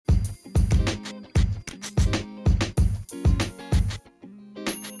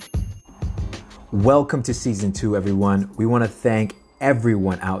Welcome to season 2, everyone. We want to thank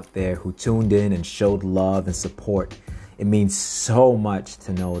everyone out there who tuned in and showed love and support. It means so much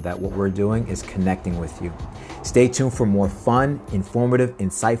to know that what we're doing is connecting with you. Stay tuned for more fun, informative,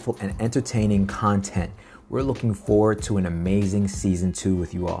 insightful, and entertaining content. We're looking forward to an amazing season 2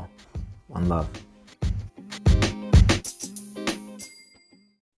 with you all. One love.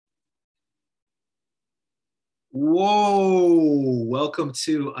 Whoa, welcome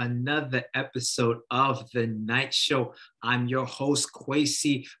to another episode of The Night Show. I'm your host,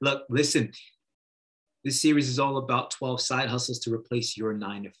 Kwesi. Look, listen, this series is all about 12 side hustles to replace your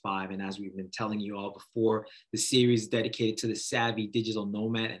 9 to 5. And as we've been telling you all before, the series is dedicated to the savvy digital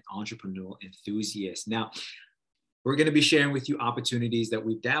nomad and entrepreneurial enthusiast. Now, we're going to be sharing with you opportunities that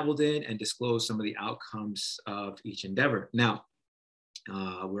we've dabbled in and disclose some of the outcomes of each endeavor. Now,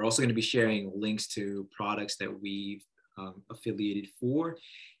 we're also going to be sharing links to products that we've affiliated for.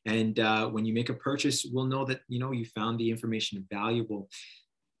 And when you make a purchase, we'll know that, you found the information valuable.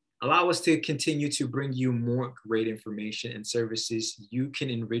 Allow us to continue to bring you more great information and services you can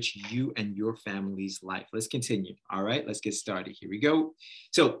enrich you and your family's life. Let's continue. All right, let's get started. Here we go.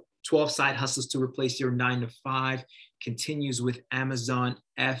 So 12 side hustles to replace your 9 to 5 continues with Amazon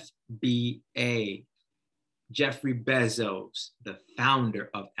FBA. Jeffrey Bezos, the founder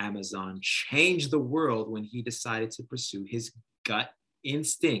of Amazon, changed the world when he decided to pursue his gut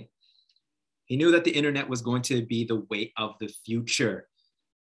instinct. He knew that the internet was going to be the way of the future.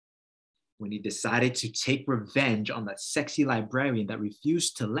 When he decided to take revenge on that sexy librarian that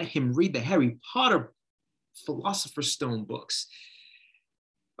refused to let him read the Harry Potter Philosopher's Stone books.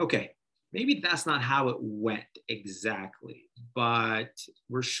 Okay, maybe that's not how it went exactly, but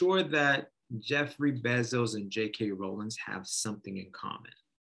we're sure that Jeffrey Bezos and J.K. Rowling have something in common.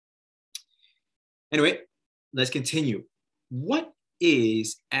 Anyway, let's continue. What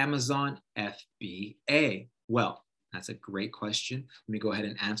is Amazon FBA? Well, that's a great question. Let me go ahead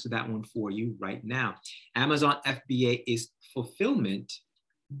and answer that one for you right now. Amazon FBA is fulfillment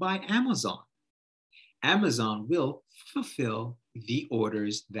by Amazon. Amazon will fulfill the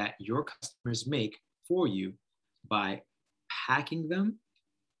orders that your customers make for you by packing them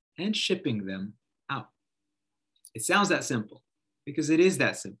and shipping them out. It sounds that simple because it is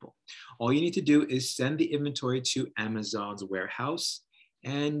that simple. All you need to do is send the inventory to Amazon's warehouse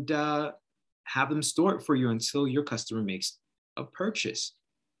and have them store it for you until your customer makes a purchase.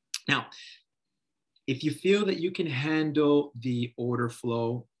 Now, if you feel that you can handle the order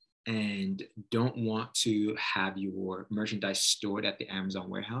flow and don't want to have your merchandise stored at the Amazon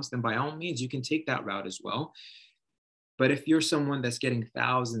warehouse, then by all means, you can take that route as well. But if you're someone that's getting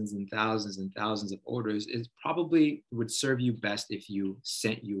thousands and thousands and thousands of orders, it probably would serve you best if you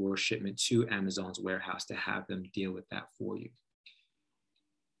sent your shipment to Amazon's warehouse to have them deal with that for you.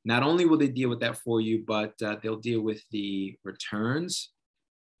 Not only will they deal with that for you, but they'll deal with the returns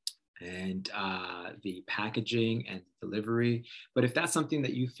and the packaging and delivery. But if that's something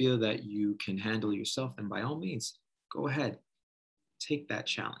that you feel that you can handle yourself, then by all means, go ahead, take that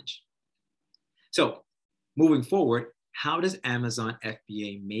challenge. So moving forward, how does Amazon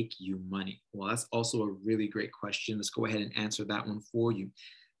FBA make you money? Well, that's also a really great question. Let's go ahead and answer that one for you.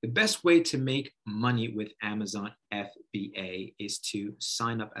 The best way to make money with Amazon FBA is to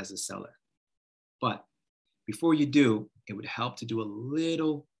sign up as a seller. But before you do, it would help to do a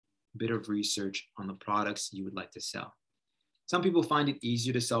little bit of research on the products you would like to sell. Some people find it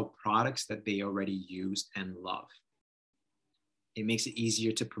easier to sell products that they already use and love. It makes it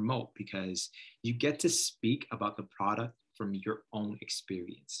easier to promote because you get to speak about the product from your own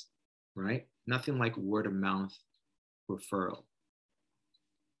experience, right? Nothing like word of mouth referral,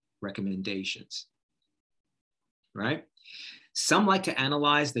 recommendations, right? Some like to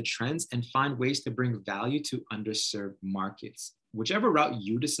analyze the trends and find ways to bring value to underserved markets. Whichever route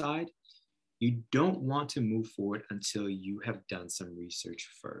you decide, you don't want to move forward until you have done some research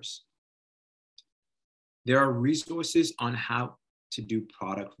first. There are resources on how to do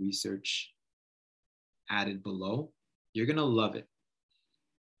product research added below. You're gonna love it.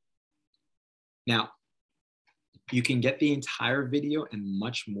 Now, you can get the entire video and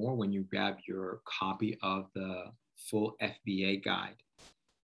much more when you grab your copy of the full FBA guide.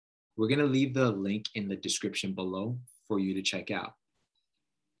 We're gonna leave the link in the description below for you to check out.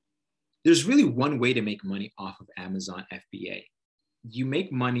 There's really one way to make money off of Amazon FBA. You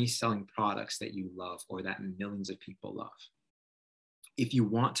make money selling products that you love or that millions of people love. If you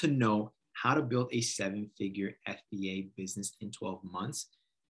want to know how to build a 7-figure FBA business in 12 months,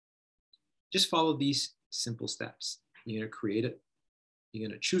 just follow these simple steps. You're going to create it. You're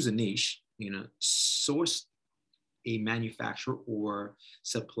going to choose a niche. You're going to source a manufacturer or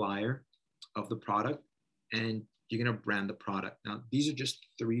supplier of the product, and you're going to brand the product. Now, these are just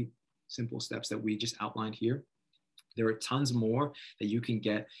 3 simple steps that we just outlined here. There are tons more that you can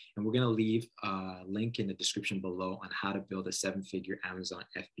get, and we're going to leave a link in the description below on how to build a 7-figure Amazon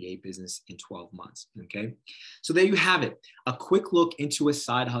FBA business in 12 months. Okay, so there you have it. A quick look into a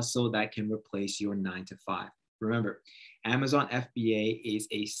side hustle that can replace your 9-to-5. Remember, Amazon FBA is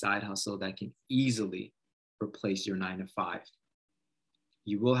a side hustle that can easily replace your 9-to-5.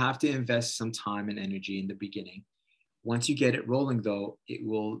 You will have to invest some time and energy in the beginning. Once you get it rolling, though, it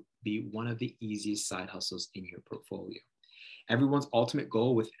will be one of the easiest side hustles in your portfolio. Everyone's ultimate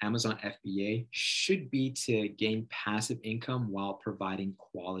goal with Amazon FBA should be to gain passive income while providing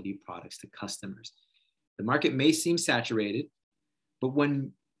quality products to customers. The market may seem saturated, but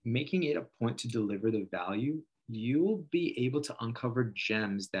when making it a point to deliver the value, you'll be able to uncover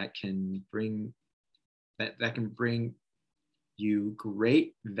gems that can bring you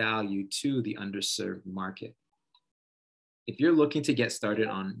great value to the underserved market. If you're looking to get started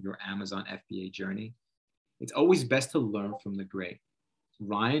on your Amazon FBA journey, it's always best to learn from the great.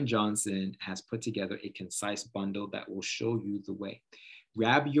 Ryan Johnson has put together a concise bundle that will show you the way.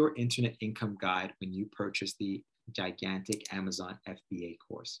 Grab your internet income guide when you purchase the gigantic Amazon FBA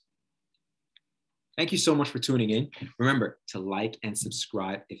course. Thank you so much for tuning in. Remember to like and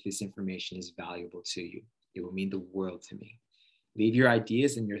subscribe if this information is valuable to you. It will mean the world to me. Leave your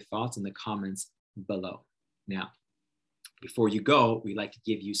ideas and your thoughts in the comments below. Now, before you go, we like to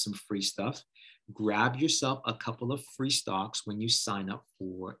give you some free stuff. Grab yourself a couple of free stocks when you sign up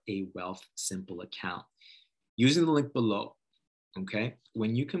for a Wealth Simple account using the link below. Okay,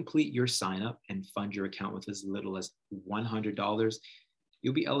 when you complete your sign up and fund your account with as little as $100,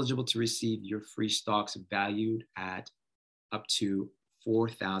 you'll be eligible to receive your free stocks valued at up to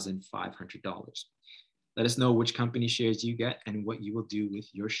 $4,500. Let us know which company shares you get and what you will do with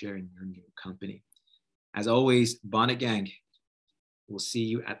your share in your new company. As always, Bonnet Gang, we'll see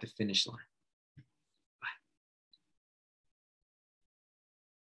you at the finish line.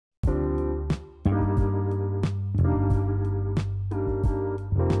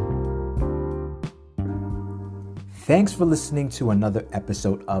 Thanks for listening to another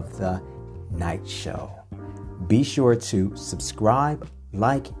episode of The Night Show. Be sure to subscribe,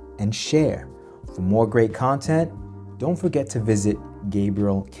 like, and share. For more great content, don't forget to visit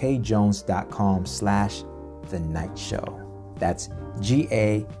GabrielKJones.com/The Night Show. That's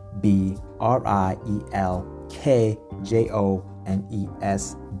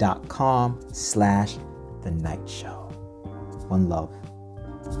GabrielKJones.com/The Night Show. One love.